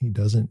of it. He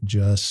doesn't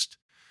just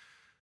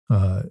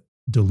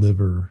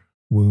deliver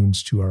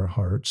wounds to our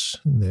hearts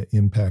that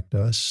impact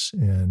us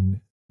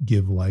and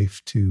give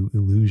life to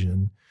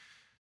illusion.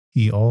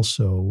 He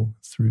also,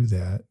 through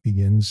that,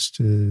 begins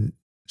to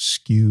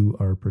skew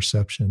our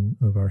perception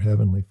of our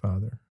Heavenly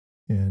Father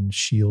and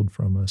shield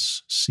from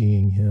us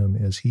seeing Him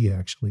as He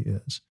actually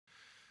is.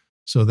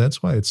 So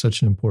that's why it's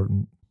such an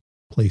important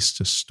place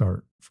to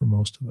start for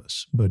most of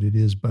us. But it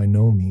is by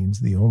no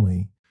means the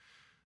only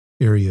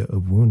area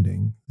of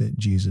wounding that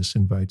Jesus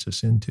invites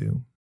us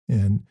into.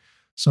 And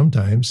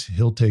sometimes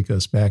He'll take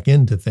us back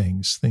into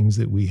things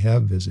that we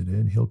have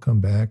visited. He'll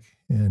come back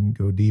and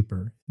go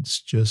deeper.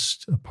 It's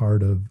just a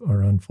part of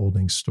our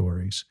unfolding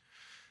stories,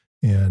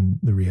 and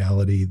the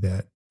reality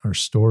that our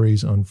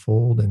stories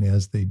unfold, and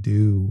as they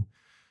do,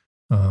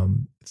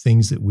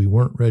 things that we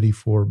weren't ready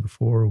for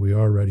before, we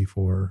are ready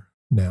for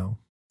now.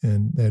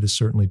 And that is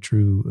certainly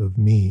true of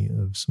me,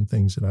 of some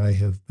things that I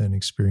have been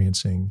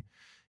experiencing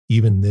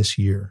even this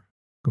year,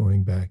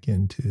 going back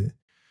into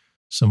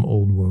some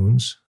old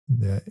wounds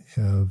that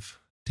have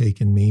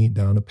taken me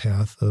down a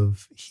path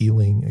of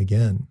healing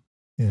again.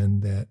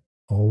 And that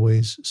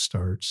always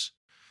starts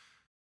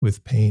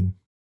with pain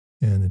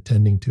and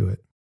attending to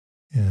it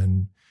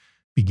and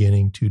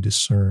beginning to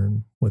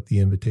discern what the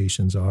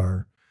invitations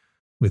are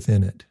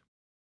within it.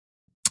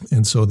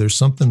 And so there's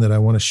something that I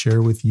want to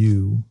share with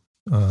you,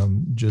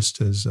 just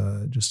as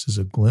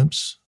a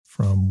glimpse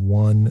from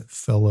one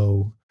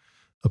fellow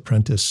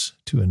apprentice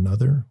to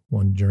another,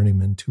 one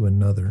journeyman to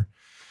another.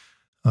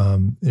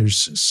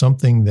 There's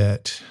something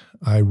that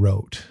I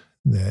wrote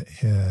that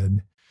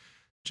had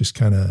just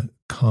kind of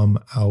come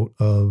out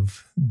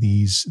of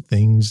these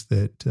things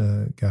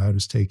that God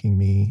was taking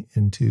me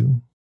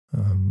into,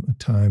 a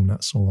time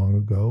not so long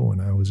ago when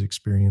I was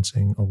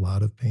experiencing a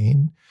lot of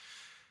pain,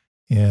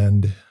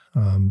 and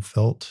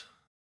felt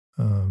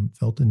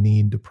a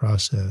need to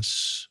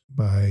process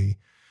by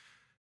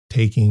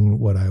taking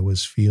what I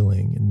was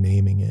feeling and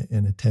naming it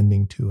and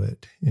attending to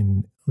it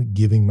and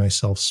giving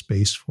myself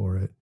space for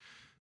it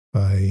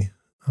by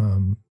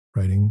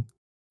writing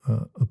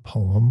a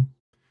poem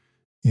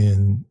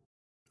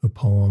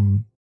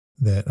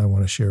that I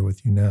want to share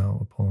with you now,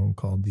 a poem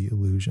called The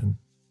Illusion.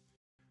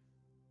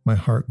 My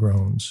heart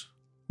groans,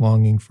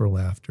 longing for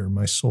laughter.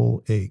 My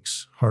soul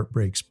aches,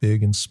 heartbreaks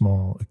big and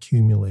small,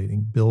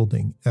 accumulating,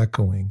 building,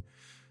 echoing.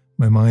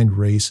 My mind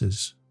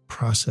races,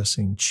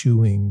 processing,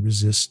 chewing,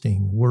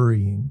 resisting,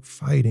 worrying,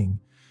 fighting,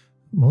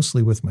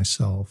 mostly with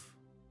myself,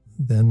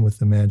 then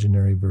with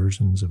imaginary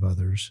versions of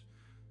others,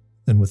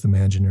 then with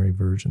imaginary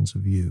versions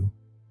of you.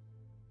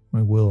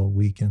 My will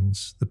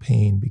weakens, the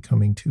pain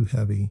becoming too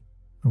heavy.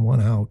 I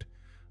want out.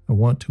 I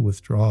want to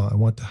withdraw. I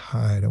want to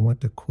hide. I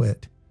want to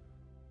quit.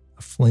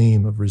 A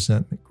flame of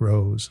resentment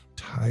grows. I'm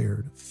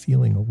tired of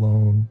feeling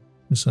alone,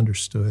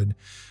 misunderstood.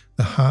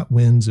 The hot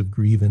winds of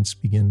grievance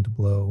begin to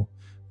blow.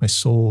 My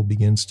soul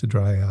begins to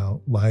dry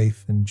out.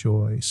 Life and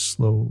joy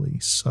slowly,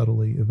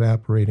 subtly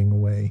evaporating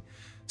away.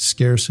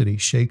 Scarcity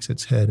shakes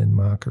its head in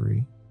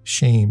mockery.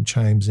 Shame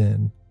chimes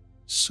in.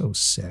 So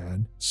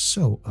sad,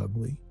 so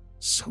ugly,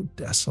 so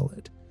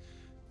desolate.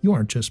 You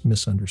aren't just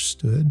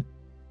misunderstood.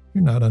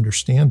 You're not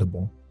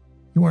understandable.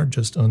 You aren't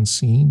just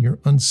unseen. You're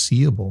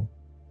unseeable.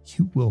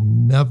 You will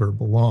never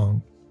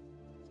belong.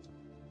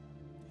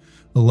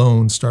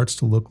 Alone starts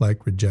to look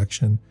like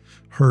rejection.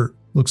 Hurt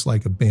looks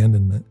like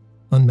abandonment.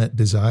 Unmet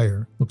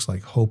desire looks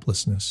like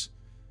hopelessness.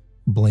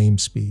 Blame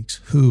speaks.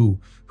 Who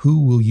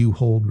will you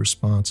hold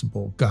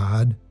responsible?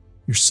 God?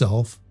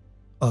 Yourself?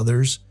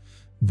 Others?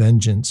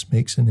 Vengeance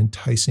makes an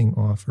enticing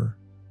offer.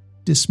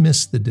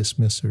 Dismiss the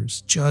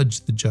dismissers,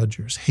 judge the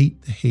judgers,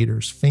 hate the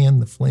haters, fan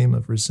the flame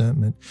of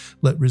resentment.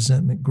 Let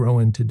resentment grow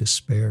into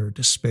despair,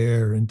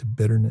 despair into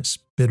bitterness,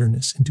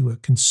 bitterness into a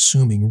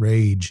consuming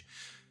rage.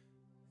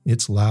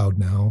 It's loud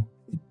now.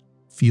 It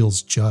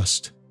feels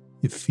just.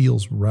 It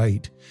feels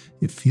right.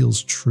 It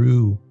feels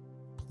true,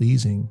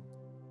 pleasing.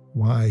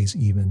 wise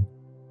even,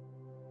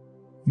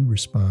 you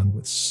respond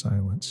with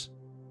silence.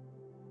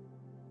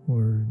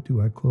 Or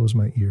do I close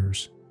my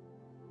ears,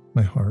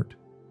 my heart,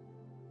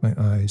 my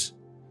eyes?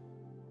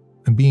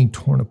 I'm being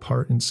torn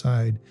apart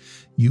inside.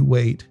 You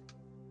wait.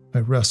 I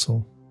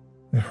wrestle.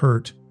 I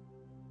hurt.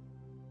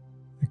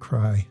 I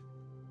cry.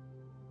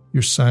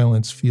 Your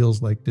silence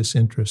feels like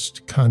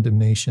disinterest,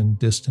 condemnation,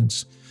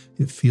 distance.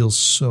 It feels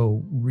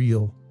so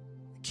real.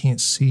 I can't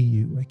see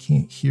you. I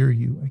can't hear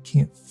you. I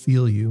can't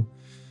feel you.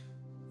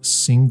 A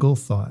single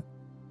thought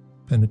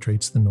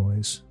penetrates the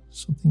noise.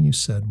 Something you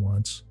said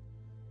once.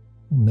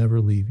 Will never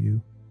leave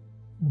you.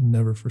 Will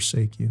never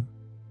forsake you.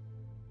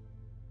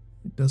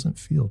 It doesn't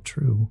feel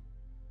true.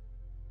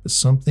 But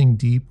something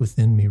deep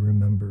within me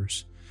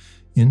remembers.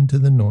 Into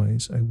the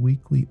noise, I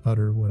weakly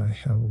utter what I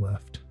have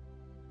left.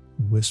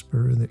 A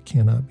whisper that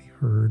cannot be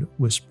heard, a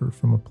whisper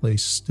from a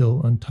place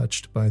still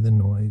untouched by the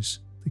noise,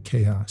 the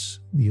chaos,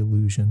 the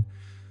illusion.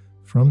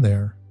 From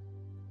there,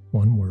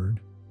 one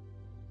word,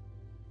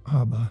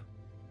 Abba.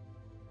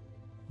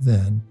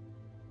 Then,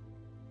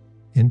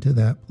 into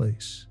that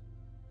place,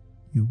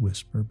 you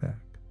whisper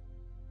back.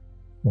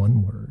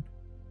 One word,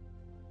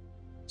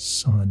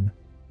 Son.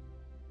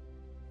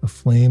 A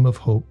flame of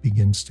hope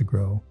begins to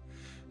grow.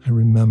 I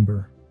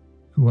remember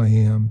who I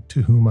am,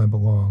 to whom I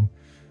belong.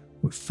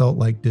 What felt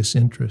like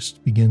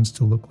disinterest begins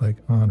to look like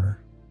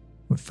honor.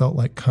 What felt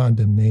like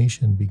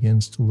condemnation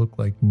begins to look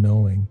like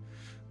knowing.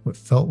 What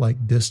felt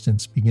like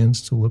distance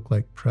begins to look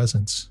like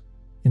presence,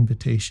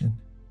 invitation,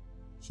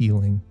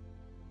 healing.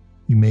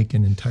 You make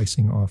an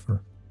enticing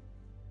offer.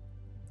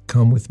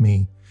 Come with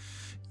me.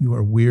 You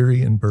are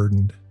weary and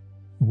burdened.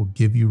 I will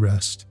give you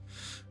rest.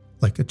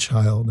 Like a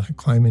child, I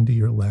climb into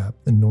your lap.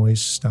 The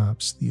noise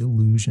stops. The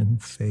illusion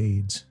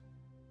fades.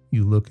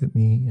 You look at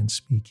me and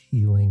speak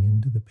healing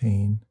into the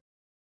pain.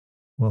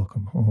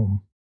 Welcome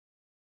home.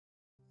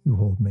 You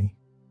hold me.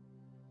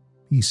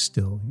 Be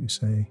still, you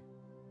say.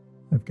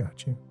 I've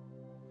got you.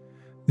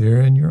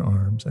 There in your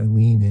arms, I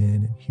lean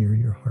in and hear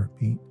your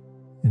heartbeat,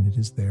 and it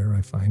is there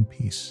I find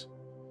peace.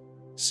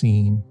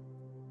 Seen,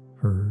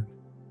 heard,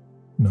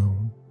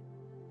 known,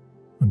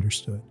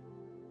 understood.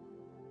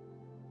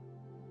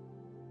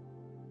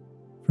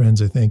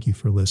 Friends, I thank you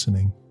for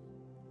listening.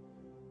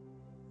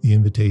 The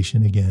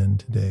invitation again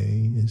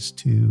today is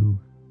to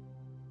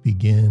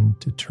begin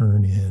to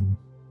turn in,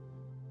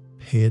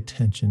 pay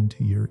attention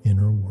to your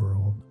inner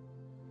world,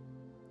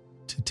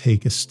 to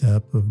take a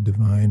step of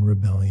divine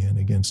rebellion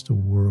against a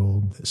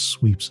world that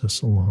sweeps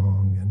us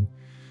along and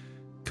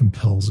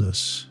compels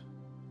us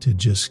to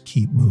just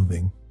keep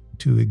moving,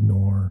 to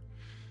ignore,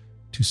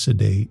 to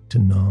sedate, to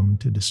numb,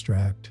 to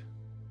distract.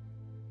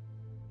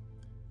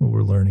 What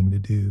we're learning to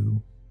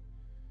do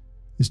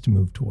is to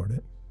move toward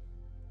it.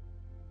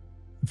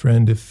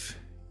 Friend, if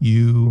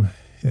you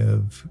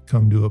have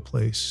come to a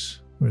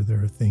place where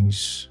there are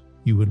things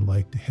you would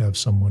like to have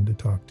someone to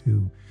talk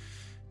to,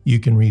 you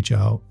can reach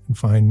out and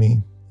find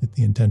me at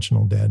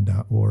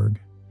theintentionaldad.org.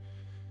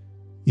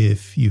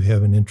 If you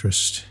have an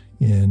interest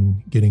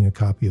in getting a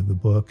copy of the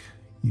book,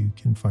 you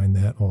can find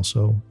that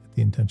also at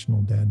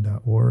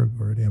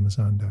theintentionaldad.org or at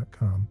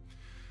amazon.com.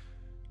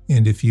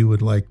 And if you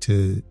would like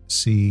to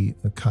see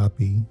a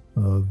copy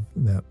of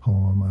that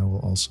poem, I will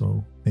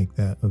also make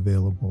that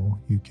available.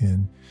 You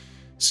can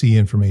see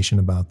information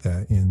about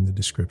that in the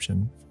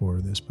description for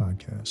this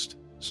podcast.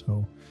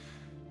 So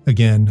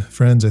again,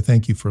 friends, I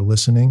thank you for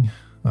listening.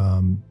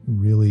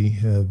 Really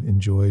have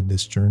enjoyed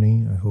this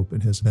journey. I hope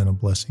it has been a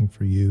blessing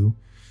for you.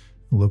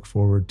 I look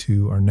forward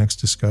to our next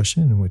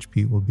discussion in which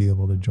Pete will be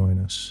able to join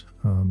us.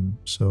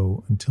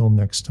 So until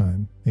next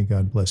time, may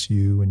God bless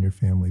you and your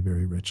family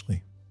very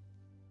richly.